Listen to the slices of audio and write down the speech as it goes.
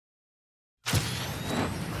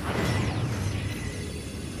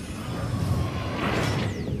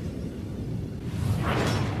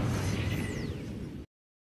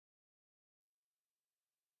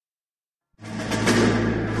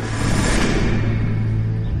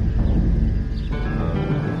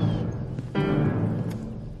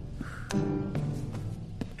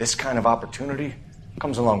This kind of opportunity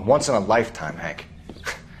comes along once in a lifetime, Hank.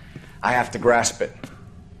 I have to grasp it.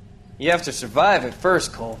 You have to survive it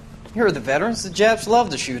first, Cole. Here are the veterans. The Japs love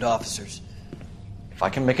to shoot officers. If I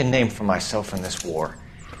can make a name for myself in this war,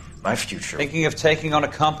 my future... Thinking of taking on a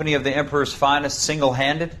company of the Emperor's finest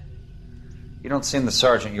single-handed? You don't seem the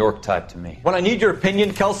Sergeant York type to me. When I need your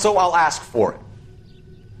opinion, Kelso, I'll ask for it.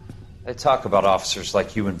 They talk about officers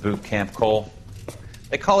like you in boot camp, Cole.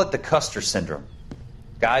 They call it the Custer syndrome.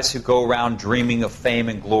 Guys who go around dreaming of fame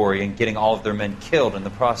and glory and getting all of their men killed in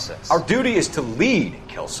the process. Our duty is to lead,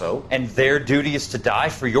 Kelso. And their duty is to die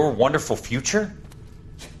for your wonderful future?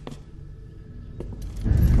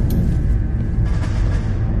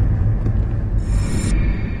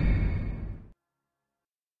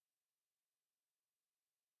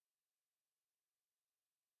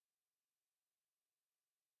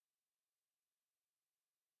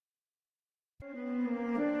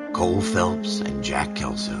 Cole Phelps and Jack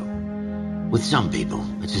Kelso. With some people,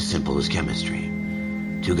 it's as simple as chemistry.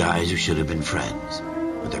 Two guys who should have been friends,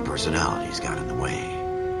 but their personalities got in the way.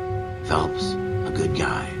 Phelps, a good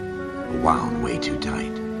guy, but wound way too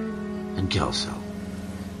tight. And Kelso,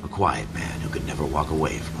 a quiet man who could never walk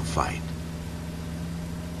away from a fight.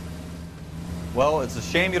 Well, it's a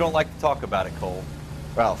shame you don't like to talk about it, Cole.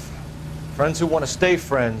 Ralph, friends who want to stay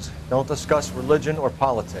friends don't discuss religion or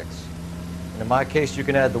politics. And in my case, you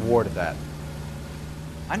can add the war to that.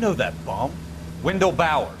 I know that bum. Wendell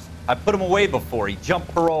Bowers. I put him away before. He jumped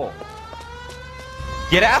parole.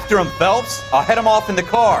 Get after him, Phelps. I'll head him off in the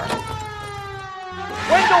car.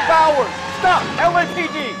 Wendell Bowers! Stop!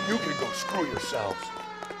 LAPD! You can go screw yourselves.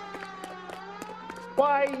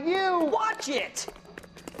 Why, you! Watch it!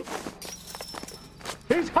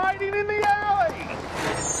 He's hiding in the alley!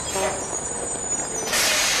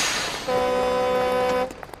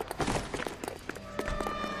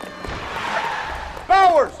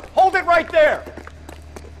 Bowers! Hold it right there!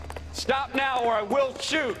 Stop now or I will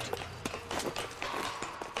shoot.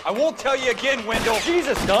 I won't tell you again, Wendell.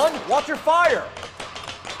 Jesus, Dunn! Watch your fire!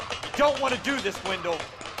 You don't want to do this, Wendell.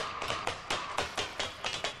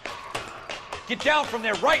 Get down from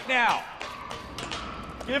there right now.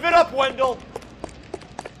 Give it up, Wendell!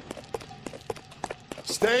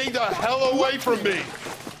 Stay the hell away from me!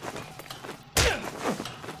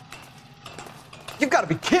 You've got to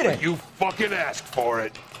be kidding! You fucking asked for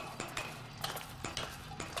it.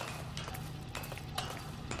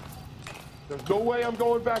 There's no way I'm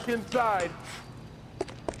going back inside.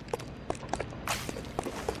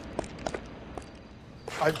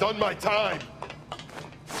 I've done my time.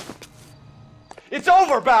 It's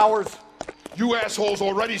over, Bowers! You assholes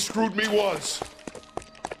already screwed me once.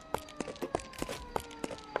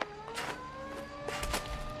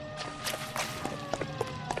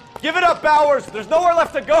 Give it up, Bowers! There's nowhere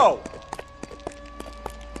left to go!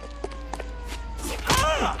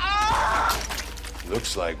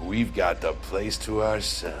 Looks like we've got the place to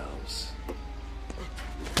ourselves.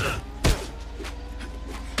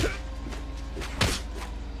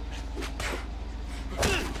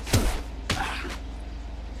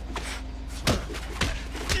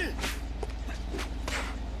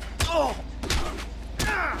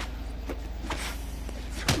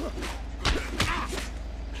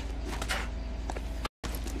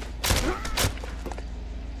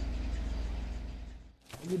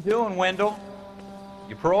 What you doing, Wendell?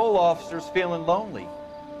 Your parole officer's feeling lonely.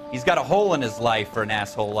 He's got a hole in his life for an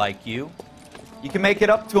asshole like you. You can make it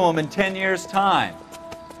up to him in 10 years' time.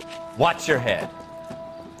 Watch your head.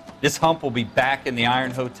 This hump will be back in the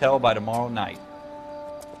Iron Hotel by tomorrow night.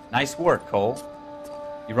 Nice work, Cole.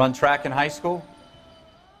 You run track in high school?